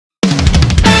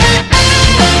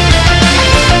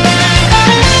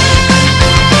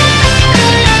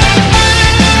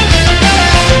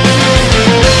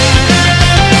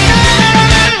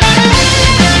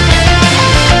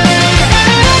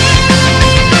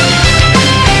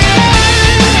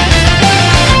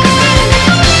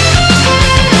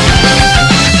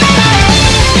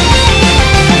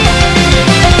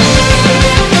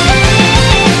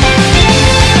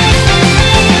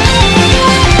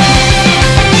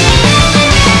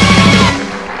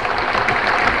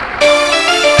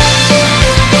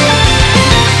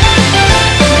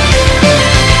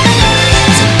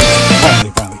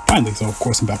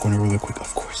I'm back on it really quick.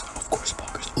 Of course,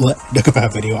 bloggers. What?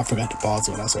 Dokkan video. I forgot to pause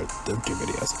when I started the two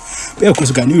videos. But yeah, of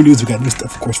course, we got new news. We got new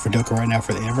stuff, of course, for Dokkan right now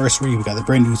for the anniversary. We got the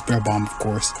brand new Spare Bomb, of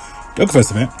course.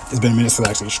 DokkanFest event. It's been a minute since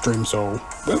I actually streamed, so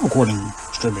we're recording,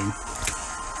 streaming.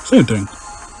 Same thing.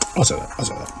 I'll say that.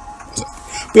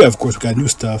 But yeah, of course, we got new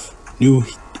stuff, new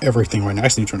everything right now. I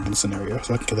actually turned in the scenario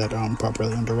so I can get that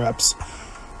properly under wraps.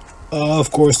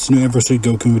 Of course, new anniversary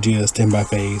GOKU VEGETA standby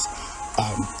phase.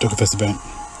 DokkanFest event.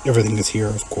 Everything is here,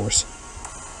 of course.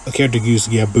 A character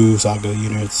used, yeah, Boo Saga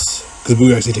units. Because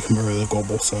Boo actually did come early to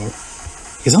Global, so.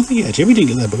 Because I don't think, yeah, Jamie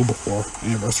didn't get that Boo before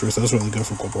anniversary, so that's really good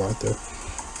for Global right there.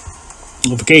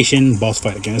 Notification, boss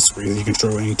fight again. It's crazy. You can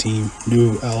control any team.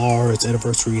 New LR, it's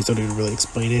anniversary, so they didn't really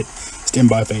explain it.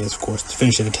 Standby phase, of course, to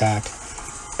finish an attack.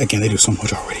 Again, they do so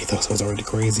much already, though, so it's already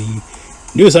crazy.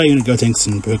 New side unit, Go Tanks,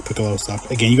 and Piccolo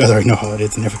stuff. Again, you guys already know how it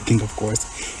is and everything, of course.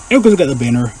 And of course, we got the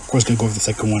banner. Of course, gonna go over the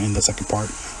second one in the second part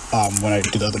when I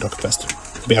do the other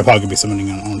DokkanFest. But yeah, I'll probably be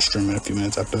summoning on stream in a few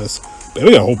minutes after this. But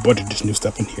we got a whole bunch of just new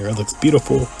stuff in here. It looks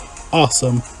beautiful,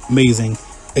 awesome, amazing.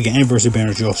 Again, anniversary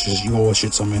banners, you always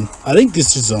should summon. I think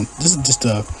this is just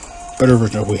a better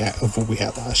version of what we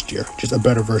had last year. Just a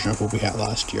better version of what we had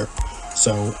last year.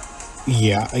 So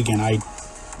yeah, again,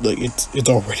 it's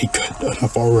already good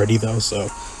enough already though. So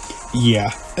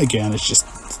yeah, again, it's just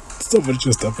so much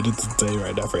good stuff in today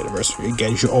right now for anniversary.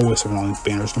 Again, you should always summon all these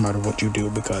banners no matter what you do,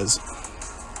 because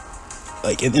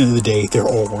like at the end of the day, they're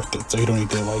all worth it. So you don't need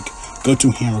to like go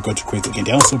too hammer, go too crazy. Again,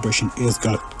 down celebration is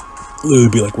gonna literally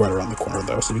be like right around the corner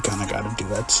though, so you kind of got to do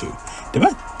that too. Did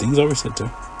my things all reset too?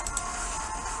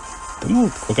 Did my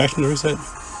quick action reset?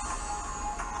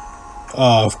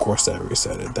 Of course that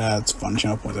reset it. That's fun.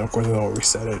 Channel points. Of course it all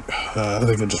reset it. I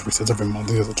think it just resets every month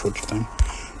because of the Twitch thing.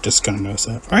 Just kind of notice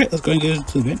that. All right, let's go and get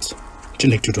into the events.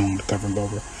 Shouldn't take too long to cover them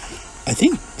over. I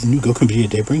think the new Goku VEGETA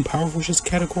did bring Power of Wishes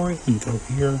category. Let me go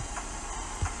here.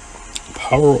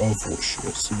 Power of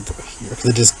Wishes. Let me go here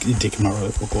because it did come out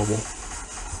early for Global.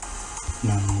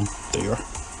 No, there you are.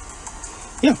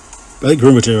 Yeah, I think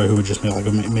pretty much everybody who would just made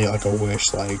like a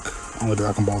wish, like on the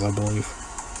Dragon Balls, I believe.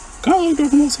 Kind of like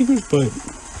Dragon Ball Secrets, but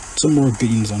some more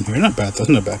beans on here. Not bad. That's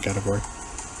not a bad category.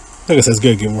 Like I said, it's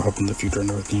good to get more help in the future and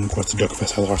everything. Of course, the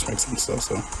DokkanFest has horse makes sense though.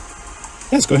 So yeah,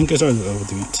 let's go ahead and get started with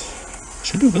the event.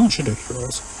 Should I do villains? Should I do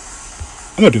heroes?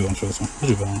 I'm gonna do villains for this one. Let's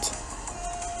do villains.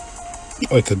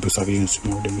 Oh, I could boost off units to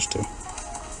more damage too.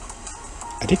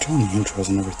 I did turn on the intros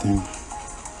and everything.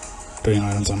 Doing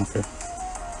items, I don't care.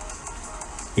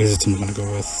 Here's the team I'm gonna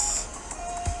go with.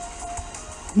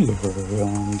 Let me go for the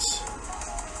villains.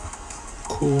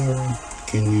 Cooler,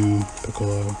 Ginyu,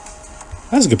 Piccolo.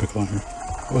 That's a good Piccolo in here.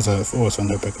 Always fun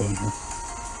to have Piccolo in here.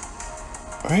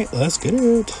 Alright, let's get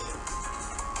it.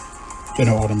 In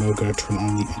auto mode, gotta turn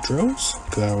on the intros,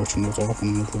 because I always turn those off when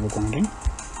I'm level grinding.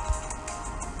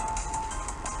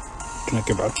 Do not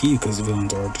care about key, because the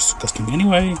villains are disgusting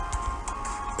anyway.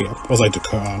 But yeah, I always like to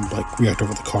react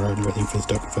over the card and everything for this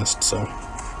DokkanFest, so.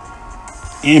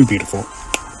 And beautiful.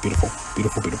 Beautiful.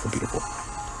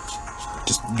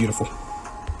 Just beautiful.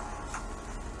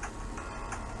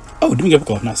 Oh, didn't get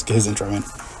Piccolo. Nice, get his intro in.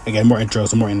 Again, more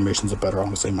intros and more animations are better,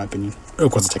 honestly, in my opinion.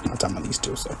 Of course, I take my time on these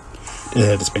two, so didn't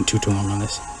have to spend too long on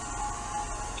this.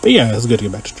 But yeah, it's good to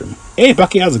get back to streaming. Hey,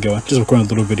 Bucky, how's it going? Just recording a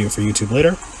little video for YouTube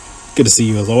later. Good to see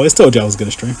you as always. Told you I was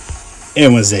gonna stream.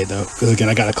 And Wednesday though, because again,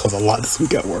 I gotta close a lot this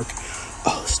week at work.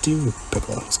 Oh, let's do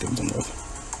Piccolo. Let's give him some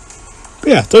love. But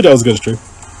yeah, told you I was gonna stream.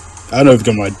 I don't know if you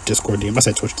got my Discord DM. I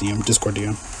said Twitch DM, Discord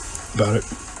DM about it.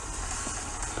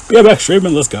 But yeah, back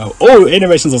streaming. Let's go. Oh,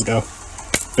 animations. Let's go.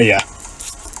 But yeah,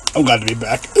 I'm glad to be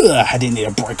back. Ugh, I didn't need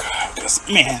a break because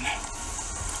man,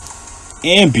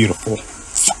 and beautiful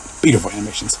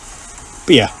animations.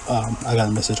 But yeah, I got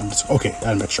a message on this. Okay, I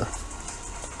gotta make sure.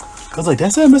 I was like, did I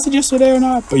send a message yesterday or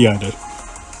not? But yeah, I did.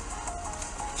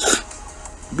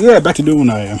 But yeah, back to doing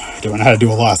what I am doing. I had to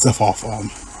do a lot of stuff off.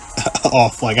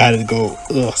 Like I had to go.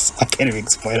 Ugh, I can't even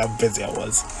explain how busy I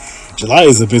was. July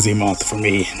is a busy month for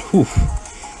me. Whew,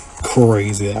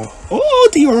 crazy now. Oh,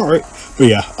 you're alright. But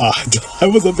yeah, July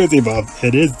was a busy month.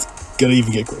 It is gonna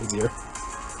even get crazier.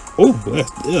 Oh,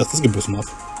 yeah, let's get boost enough.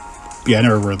 But yeah, I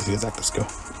never really see his active skill.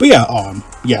 But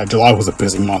yeah, July was a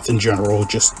busy month in general.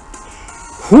 Just,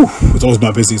 whew, it's always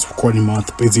my busiest recording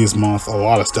month, busiest month. A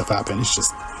lot of stuff happened. It's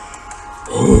just,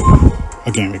 I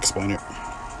can't even explain it.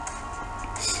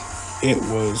 It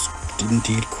was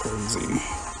indeed crazy.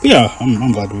 But yeah,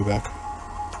 I'm glad to be back.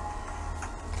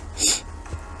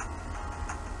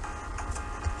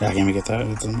 Yeah, I can't even get that.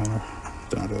 It doesn't matter.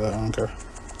 Don't do that. I don't care.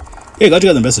 Yeah, glad you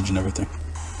got the message and everything.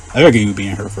 I figured you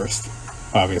being here first,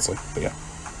 obviously. But yeah,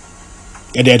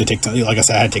 I had to take time. Like I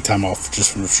said, I had to take time off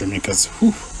just from streaming because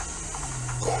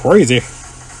Crazy.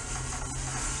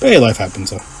 But hey, life happens,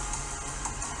 so.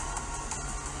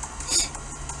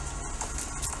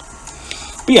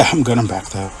 But yeah, I'm good. I'm back,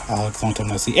 though. Alex, long time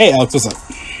no see. Hey, Alex, what's up?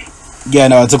 Yeah,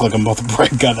 no, it took like a month to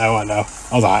break. God, I know.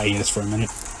 I was a hiatus for a minute.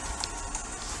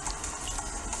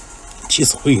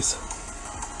 Jeez Louise.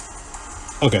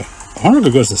 Okay. I wonder if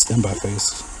it goes to standby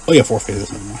phase. Oh, yeah, 4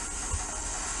 phases.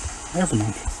 Never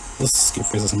mind. Let's skip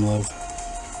phases and love.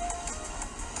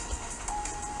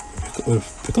 Would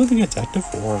Piccolo get active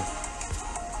or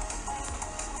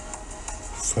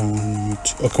phone?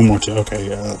 Oh, Komorcha. Okay,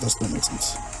 yeah, that makes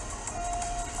sense.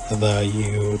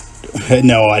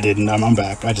 No, I didn't. I'm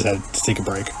back. I just had to take a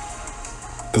break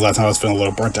because last time I was feeling a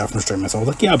little burnt out from streaming, so I was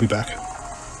like, yeah, I'll be back.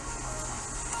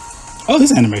 Oh,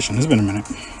 this animation. It's been a minute.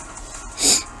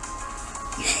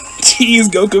 Jeez,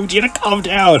 Goku, Vegeta, calm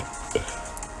down.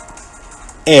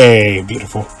 Hey,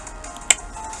 beautiful.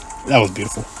 That was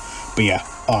beautiful. But yeah,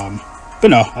 but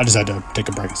no, I just had to take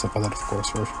a break and stuff like that, of course,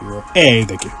 for you. Hey,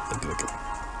 thank you.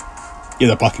 Yeah,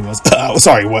 that blocky was.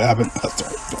 Sorry, what happened?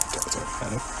 Sorry.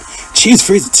 Jeez,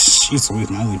 freeze. Jeez, Louise,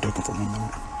 man, I leave Dokkan for 1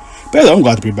 minute. But yeah, I'm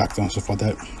glad to be back though, and stuff like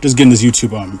that. Just getting this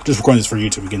YouTube, just recording this for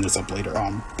YouTube and getting this up later,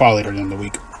 probably later in the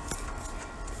week.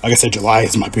 Like I said, July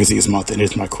is my busiest month, and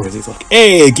it's my craziest. Like,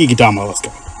 hey, Geekidama, let's go.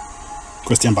 Of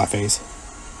course, standby phase.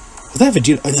 Was that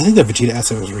Vegeta? I think that Vegeta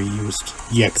asset was reused.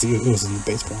 Yeah, because it was in the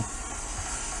base form.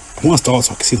 I want to install it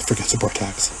so I can see the freaking super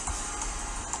attacks.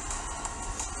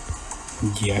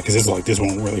 Yeah, because it's like, this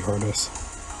won't really hurt us.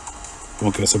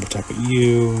 Won't get a super attack with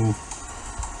you.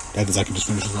 That is, I can just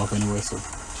finish this off anyway, so.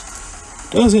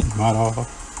 Does it matter?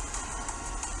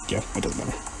 Yeah, it doesn't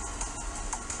matter.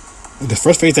 The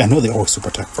first phase, I know they always super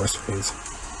attack first phase.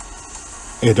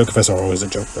 Yeah, Dokkanfest are always a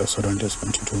joke though, so don't just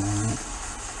spend too long on it.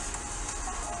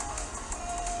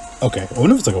 Okay, I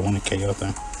wonder if it's like a 1 KO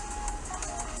thing.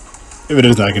 If it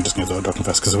is, then I can just cancel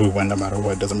Dokkanfest because we win no matter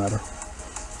what, it doesn't matter.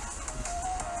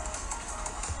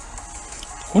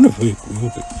 I wonder if we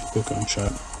will go on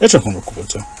chat. That's a more cool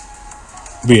too.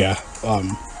 But yeah,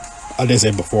 I did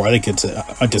say before, I think it's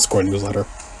a Discord newsletter.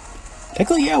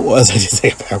 Technically, yeah, it was. I did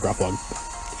say a paragraph long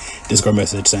Discord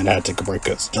message saying I had to take a break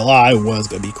because July was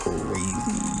gonna be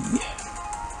crazy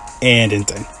and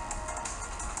insane.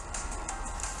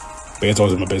 But it's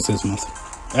always my business month.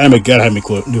 And I gotta have me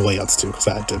new layouts too because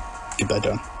I had to get that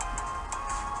done.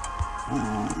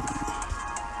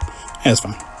 Yeah, it's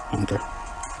fine. I don't care.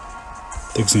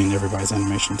 They've seen everybody's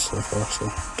animations so far, so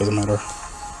it doesn't matter.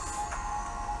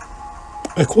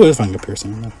 Hey, cool if I can get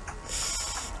piercing though.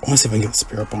 I want to see if I can get the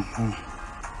spirit bomb.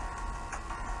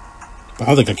 But I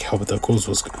don't think I can help it though. Coolers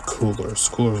was Coolers.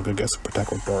 Coolers was gonna get some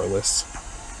protect regardless.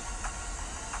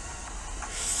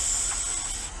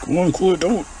 Come on, Cooler,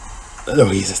 don't. Oh,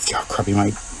 he's a crappy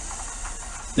might.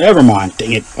 Never mind.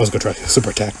 Dang it. I was gonna try to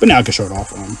super attack, but now I can show it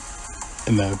off.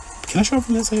 In the can I show off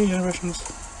in the SA animations?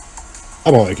 I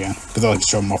probably can because I like to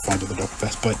show them off onto the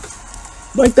Dokkanfest, but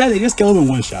like that, they just kill him in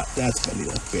one shot. That's funny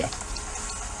though. But yeah.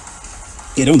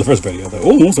 Yeah, doing the first video though.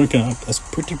 Oh, almost working out. That's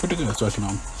pretty good. So I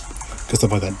can get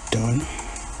stuff like that done.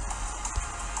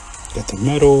 Got the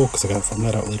medal because I got to find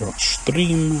that out later on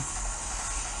stream.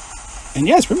 And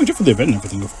yeah, it's pretty much it for the event and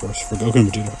everything, of course, for Goku and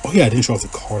Vegeta. Oh yeah, I didn't show off the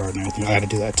card art and everything. I had to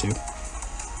do that too.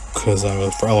 Because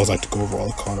for I always like to go over all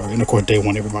the card art. And of course, day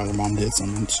one, everybody and their mom did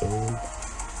something. So,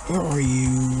 where are you,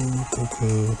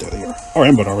 Goku? There they are. Oh,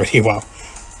 Rainbow already. Wow.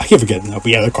 I keep forgetting though. But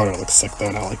yeah, their card art looks sick though,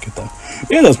 and I like it though.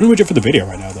 But yeah, that's pretty much it for the video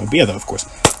right now though. But yeah, though, of course.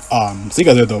 See you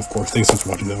guys there though, of course. Thanks so much for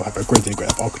watching though. Have a great day,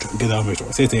 great all control. Get out, make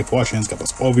sure stay safe, wash hands, God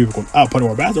bless all of you. We're going out, put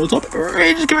our battles up.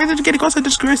 Just get ready to get across the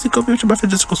disgrace. Go make sure my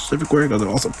friends just go specific where it goes.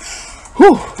 Awesome.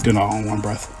 Whew, doing it all in one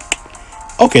breath.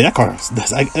 Okay, that card,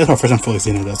 that's my first time fully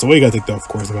seeing it though. So what do you guys think though, of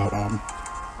course, about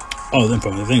oh, the info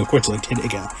and the thing, of course, like hit it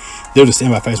again. There's a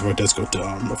standby phase where it does go to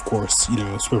of course, you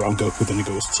know, Spirit Bomb Goku, then it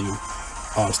goes to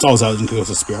stalls out and goes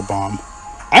to Spirit Bomb.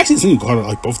 I actually seen the card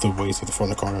like both the ways with the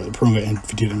further card, the Purunga and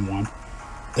Vegeta in one.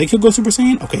 I think he'll go Super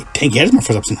Saiyan. Okay, dang, yeah, that's my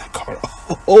first time seeing that card.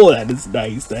 Oh, that is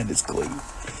nice, that is clean.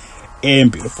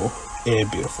 And beautiful. And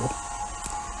beautiful.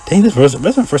 Dang, that's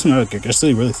my first time I guess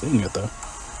really seeing it though.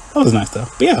 That was nice though.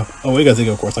 But yeah, oh, we gotta think,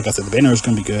 of course, like I said, the banner is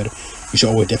gonna be good. You should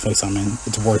always definitely summon.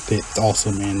 It's worth it. It's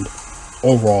awesome, and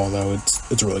overall though,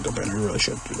 it's a really good banner. You really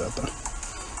should do that though.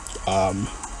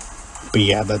 But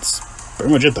yeah, that's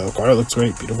pretty much it though. Card looks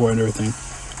great, beautiful, and everything.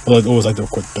 But like always, like to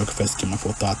record the Dokkanfest, give my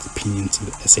full thoughts, opinions, see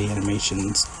the SA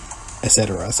animations,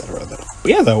 etc., etc. Though.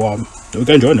 But yeah, though, we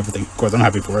got enjoying everything. Of course, I'm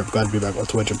happy for it. I'm glad to be back on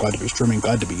Twitch. I'm glad to be streaming.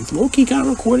 Glad to be low key kind of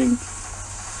recording.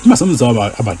 Something's all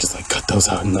about. I might just like cut those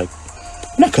out and like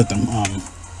not cut them.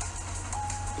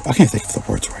 I can't think of the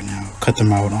words right now. Cut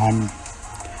them out.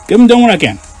 Get them done when I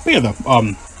can. But yeah, though.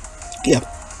 Yeah.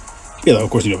 Yeah, though,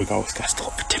 of course, you know, we always got to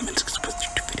stop for 10 minutes because it's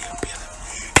a video.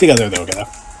 See you guys there, though, okay, though.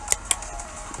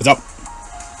 What's up?